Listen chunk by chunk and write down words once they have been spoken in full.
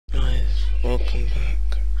welcome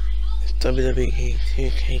back. It's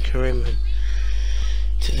WWE-2K18-Roman.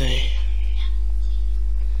 Today,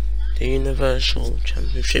 the Universal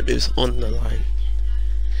Championship is on the line.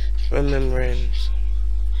 Roman Reigns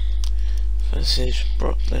versus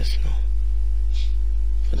Brock Lesnar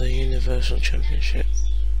for the Universal Championship.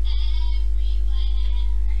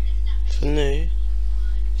 For new,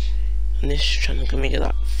 and this channel can make it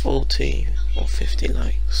like 40 or 50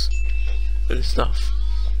 likes and stuff.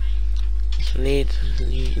 So I need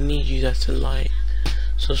you guys to like,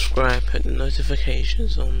 subscribe, put the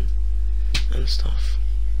notifications on and stuff.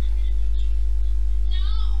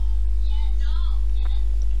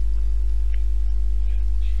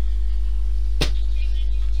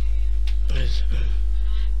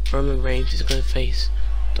 Roman Reigns is going to face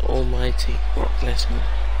the almighty Brock Lesnar.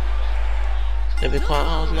 It's going to be quite a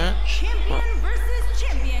hard match, but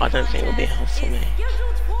I don't think it'll be hard for me.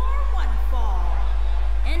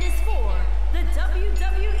 And is for the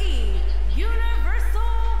WWE Universal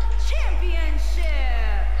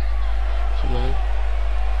Championship. Come on.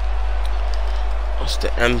 That's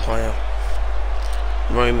the Empire.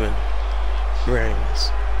 Roman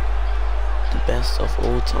Reigns, the best of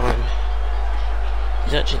all time.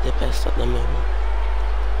 He's actually the best at the moment.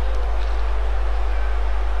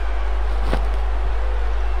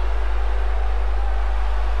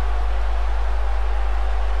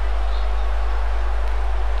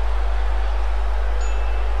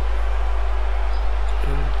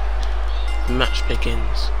 The match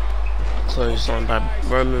begins. Clothesline by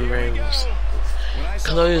Roman Reigns.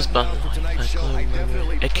 Clothesline by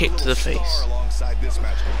Roman. A kick to the face.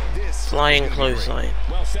 Flying clothesline.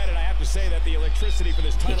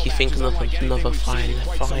 You think of another flying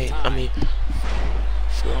clothesline.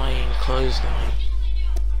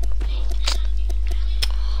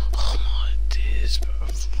 Oh my days, bro.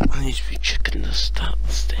 I need to be checking the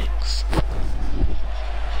statistics.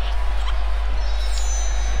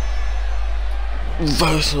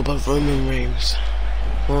 Reversal by Roman Reigns.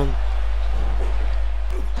 One.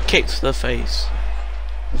 Kick to the face.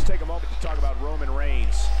 Let's take a moment to talk about Roman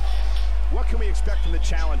Reigns. What can we expect from the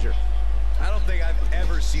challenger? I don't think I've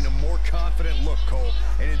ever seen a more confident look, Cole.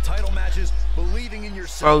 And in title matches, believing in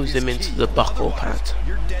yourself throws him into the buckle pad.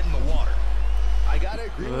 You're dead in the water. I gotta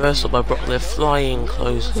agree. Reversal by Brock Lesnar, flying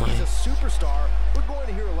clothesline. He's a superstar. We're going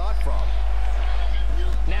to hear a lot from.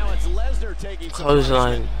 Now it's Lesnar taking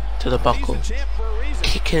Clothesline to the buckle.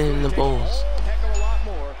 Kicking in the balls.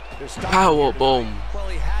 Power bomb. Well,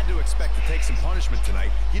 he had to expect to take some punishment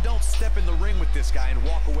tonight. You don't step in the ring with this guy and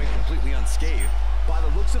walk away completely unscathed. By the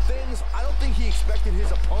looks of things, I don't think he expected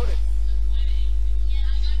his opponent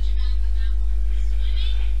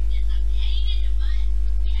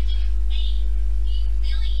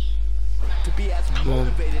to be as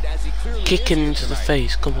motivated as he clearly kicking into the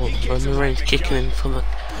face. Come on, Roman Reigns kicking him for the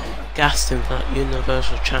gassed him for that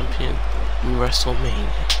Universal Champion in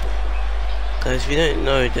Wrestlemania. Guys, if you don't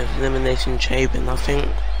know, the Elimination Chamber, I think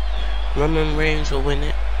Roman Reigns will win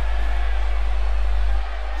it.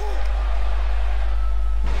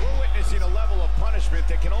 We're witnessing a level of punishment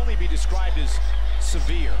that can only be described as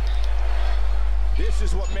severe. This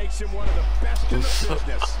is what makes him one of the best in the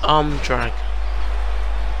business. Arm drag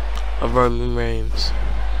of Roman Reigns.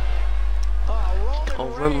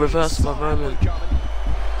 Reverse by Roman.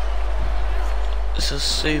 It's a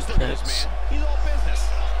suplex. I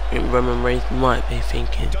think Roman Reigns might be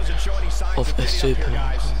thinking of a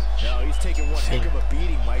Superman punch thing.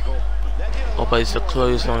 Or but it's a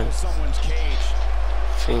clothesline. I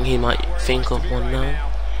think he might think of one now.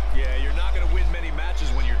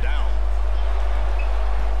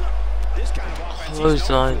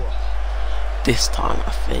 Clothesline. This time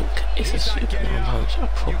I think it's a Superman punch. I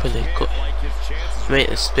properly got it. Made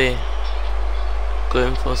a spear.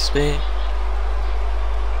 Going for a spear.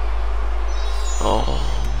 Oh.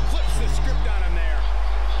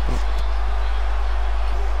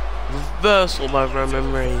 Reversal by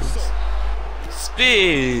Roman Reigns.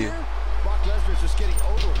 Spear.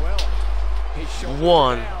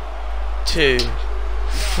 1, 2, 3.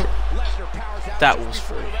 That was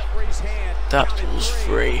free. That was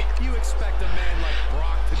free. You expect a man like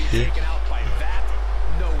Brock to be taken out by that?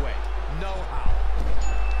 No way. No how.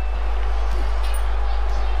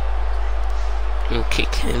 And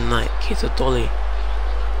kicking him like he's a dolly.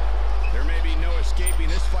 There may be no escaping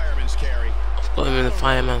this fireman's carry. I've got him in the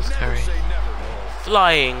fireman's carry.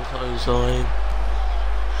 Flying clothesline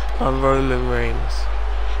by Roman Reigns.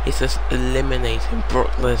 He's just eliminating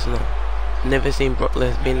Brock Lesnar. Never seen Brock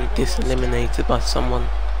Lesnar being this eliminated by someone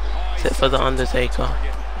except for the Undertaker.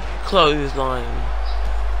 Clothesline.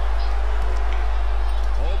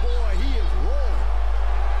 Oh boy, he is rolling.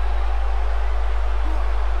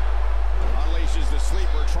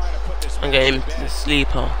 and get him to the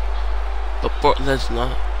sleeper. But Brock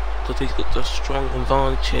Lesnar, because he's got the strong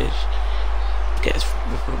advantage,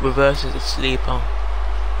 reverses the sleeper.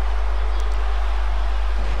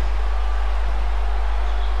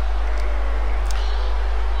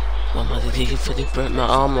 Why did he fully break my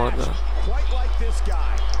arm like that? Quite like this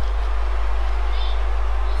guy.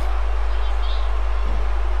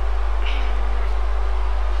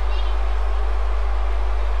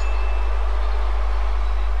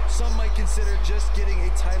 Some might consider just getting a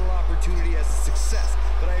title opportunity as a success,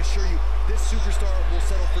 but I assure you, this superstar will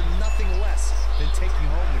settle for nothing less than taking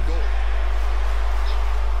home the gold.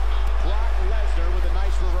 Brock Lesnar with a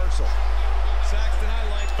nice reversal. Saxton, I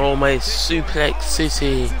like Oh my, Suplex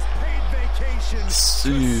City.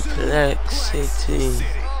 Suplex City.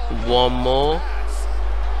 One more.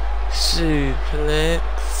 Suplex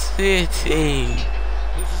City.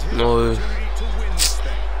 No.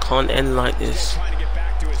 Can't end like this. Trying to get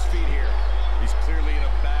back to his feet here. He's clearly in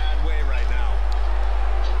a bad way right now.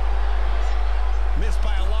 Missed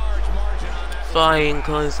by a large margin on that. Flying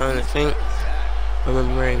clothesline, I think.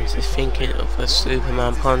 Roman Reigns is thinking of a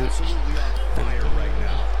Superman punch.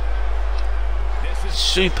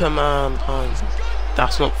 Superman punch.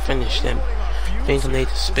 That's not finished him. I think I need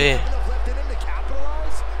a spear.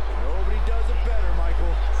 Nobody does it better,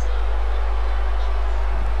 Michael.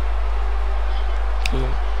 Come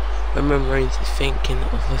on. Roman Reigns is thinking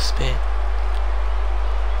of a spear.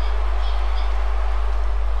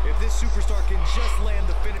 if this superstar can just land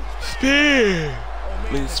the finish. Spear!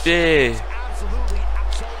 Spear!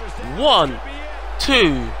 1,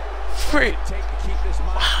 2, 3.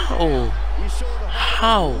 How?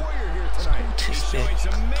 How?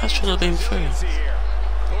 That should have been 3.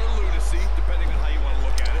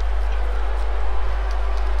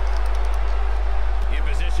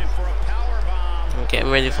 I'm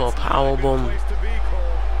getting ready for a power bomb.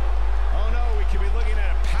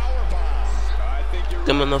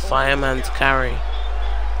 Come on, the fireman's carry.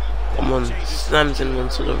 Come on, slams him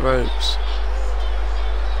onto the ropes.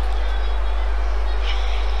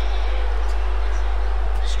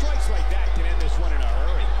 Strikes like that can end this one in a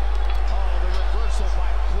hurry. Oh, the reversal by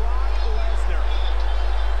Brock Lesnar.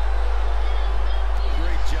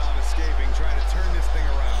 Great job escaping, trying to turn this thing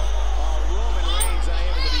around. Roman Reigns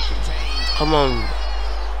unable to be contained. Come on,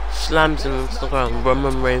 slams him onto the ground.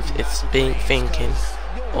 Roman Reigns is thinking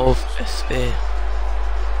of a spear.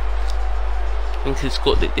 I think he's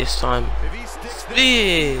got it this time.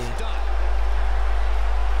 Spear!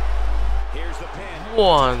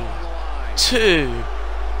 1, 2,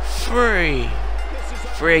 3.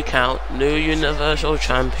 3 count. New Universal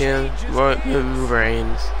Champion Roman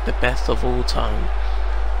Reigns, the best of all time.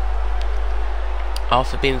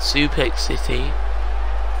 After being Suplex City,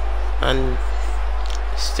 and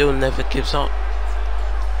still never gives up.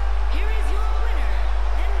 Here is your winner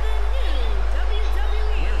and the new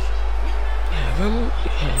WWE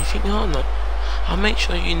Yeah, you think you're not? I'll make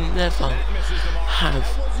sure you never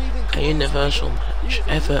have a Universal match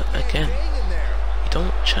ever again. You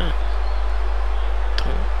don't chat.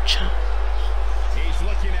 Don't chat. He's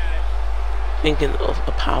looking at it. Thinking of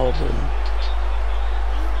a powerbomb.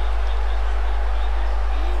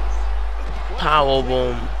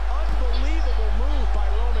 Powerbomb. Unbelievable move by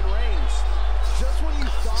Roman Reigns. Just when you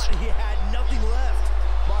thought he had nothing left,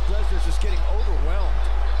 Brock Lesnar's just getting overwhelmed.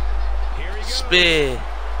 Here he goes. Spear.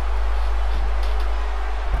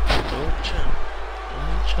 Don't chat.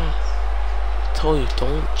 Don't chat. I told you,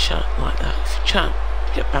 don't chat like that. If you chat,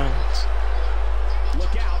 you get banged.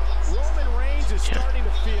 Look out. Roman Reigns is starting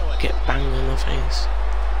to feel it. Get banged in the face.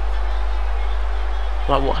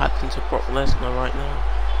 Like what happened to Brock Lesnar right now.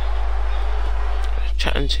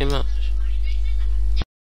 Chatting too much.